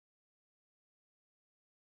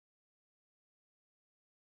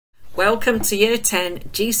Welcome to Year 10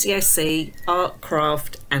 GCSE Art,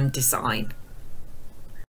 Craft and Design.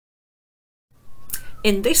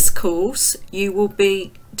 In this course you will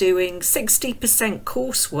be doing 60%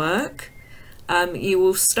 coursework. You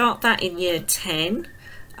will start that in Year 10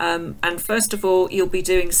 and first of all you'll be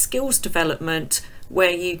doing skills development where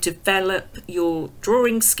you develop your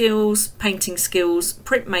drawing skills, painting skills,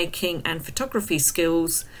 printmaking and photography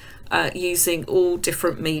skills using all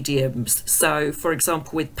different mediums. So for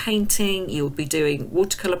example with painting you'll be doing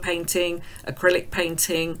watercolour painting, acrylic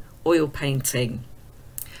painting, oil painting.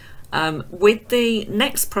 With the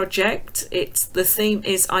next project, the theme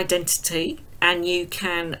is identity, and you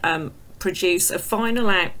can produce a final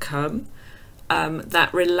outcome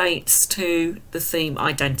that relates to the theme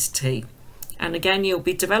identity. And again, you'll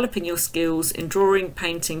be developing your skills in drawing,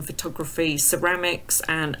 painting, photography, ceramics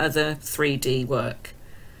and other 3D work.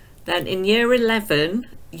 Then in Year 11,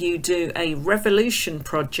 you do a revolution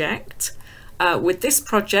project. With this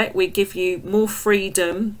project, we give you more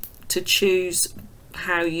freedom to choose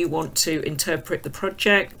how you want to interpret the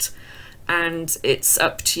project, and it's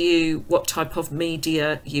up to you what type of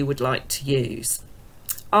media you would like to use.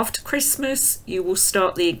 After Christmas you will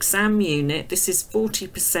start the exam unit. This is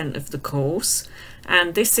 40% of the course,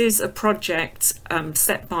 and this is a project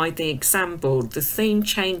set by the exam board. The theme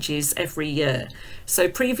changes every year, so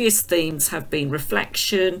previous themes have been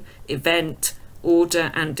reflection, event,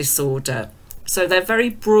 order and disorder. So they're very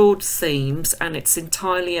broad themes and it's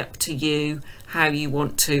entirely up to you how you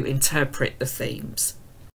want to interpret the themes.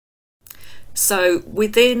 So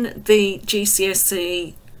within the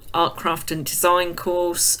GCSE Art, Craft and Design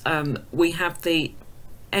course, we have the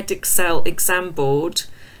Edexcel exam board,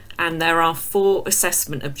 and there are 4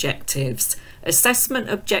 assessment objectives. Assessment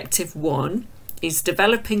objective 1 is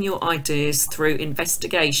developing your ideas through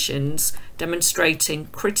investigations demonstrating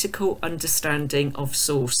critical understanding of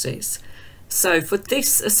sources. So for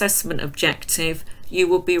this assessment objective, you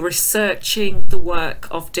will be researching the work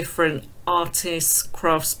of different artists,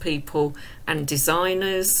 craftspeople and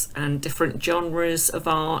designers and different genres of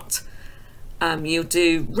art. You'll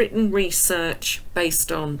do written research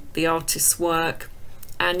based on the artist's work,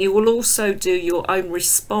 and you will also do your own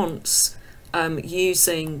response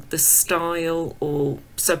using the style or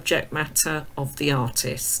subject matter of the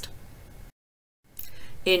artist.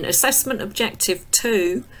 In assessment objective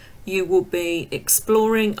 2, you will be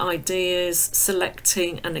exploring ideas,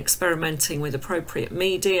 selecting and experimenting with appropriate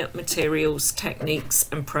media, materials, techniques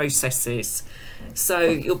and processes. So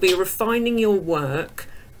you'll be refining your work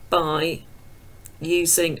by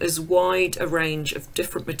using as wide a range of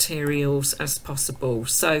different materials as possible.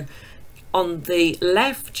 So on the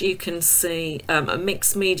left you can see a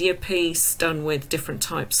mixed media piece done with different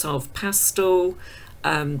types of pastel.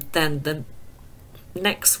 Then the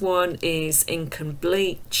next one is ink and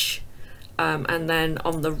bleach, and then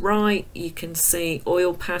on the right you can see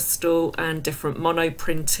oil pastel and different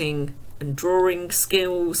monoprinting and drawing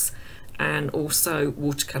skills, and also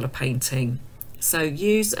watercolour painting. So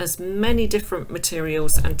use as many different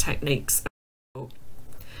materials and techniques as possible.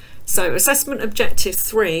 So assessment objective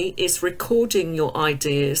 3 is recording your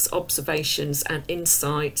ideas, observations and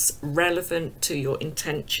insights relevant to your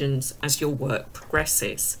intentions as your work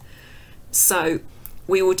progresses. So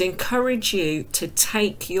we would encourage you to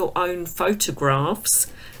take your own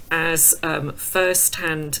photographs as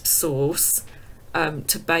first-hand source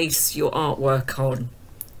to base your artwork on.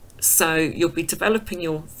 So you'll be developing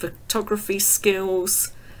your photography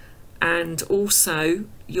skills, and also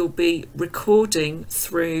you'll be recording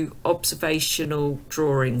through observational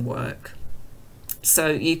drawing work. So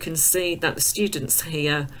you can see that the students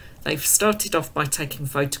here, they've started off by taking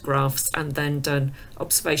photographs and then done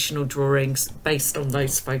observational drawings based on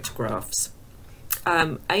those photographs.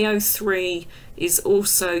 AO3 is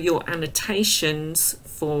also your annotations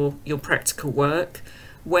for your practical work,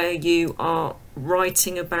 where you are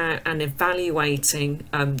writing about and evaluating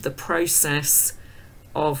the process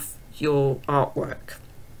of your artwork.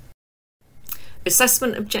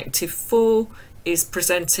 Assessment objective 4 is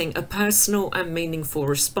presenting a personal and meaningful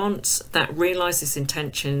response that realises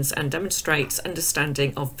intentions and demonstrates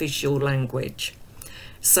understanding of visual language.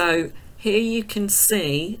 So here you can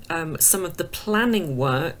see some of the planning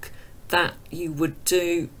work that you would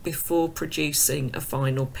do before producing a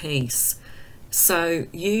final piece. So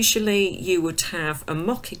usually you would have a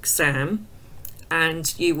mock exam,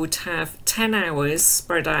 and you would have 10 hours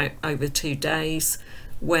spread out over 2 days,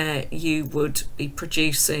 where you would be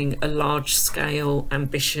producing a large-scale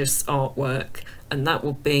ambitious artwork, and that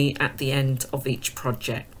will be at the end of each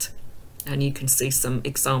project. And you can see some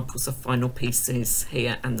examples of final pieces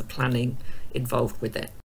here and the planning involved with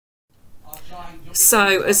it.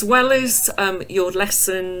 So as well as your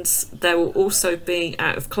lessons, there will also be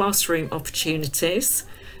out of classroom opportunities.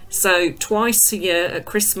 So twice a year at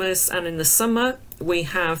Christmas and in the summer, we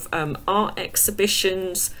have art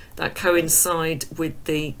exhibitions that coincide with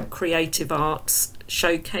the creative arts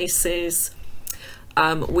showcases.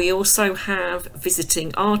 We also have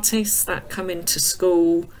visiting artists that come into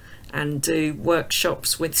school and do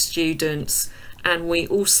workshops with students, and we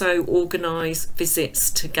also organise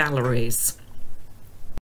visits to galleries.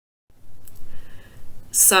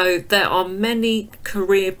 So there are many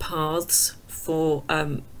career paths for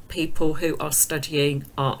people who are studying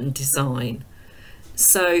art and design.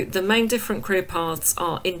 So the main different career paths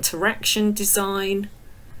are interaction design,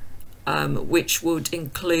 which would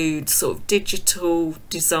include sort of digital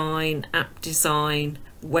design, app design,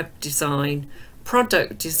 web design,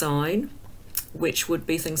 product design, which would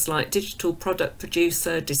be things like digital product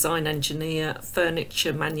producer, design engineer,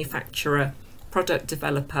 furniture manufacturer, product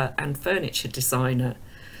developer and furniture designer.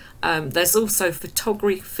 There's also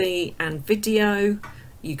photography and video.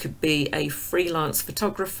 You could be a freelance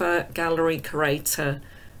photographer, gallery curator,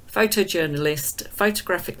 photojournalist,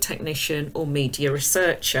 photographic technician or media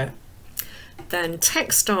researcher. Then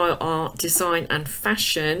textile art, design and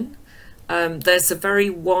fashion. There's a very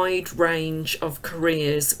wide range of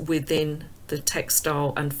careers within the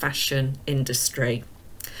textile and fashion industry.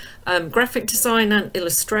 Graphic design and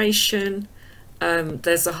illustration.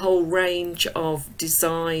 There's a whole range of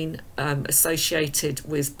design associated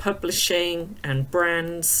with publishing and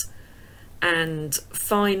brands, and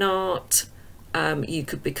fine art. You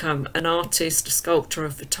could become an artist, a sculptor,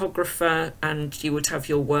 a photographer, and you would have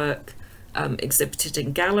your work exhibited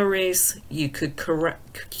in galleries. You could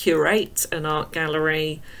curate an art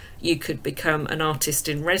gallery. You could become an artist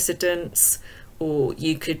in residence, or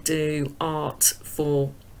you could do art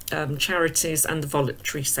for charities and the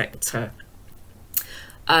voluntary sector.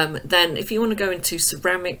 Then if you want to go into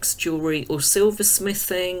ceramics, jewellery or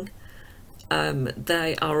silversmithing,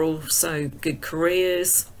 they are also good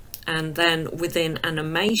careers. And then within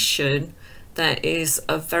animation, there is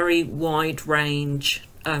a very wide range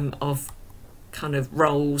of kind of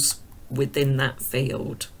roles within that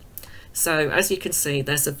field. So as you can see,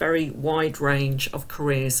 there's a very wide range of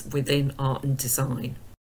careers within art and design.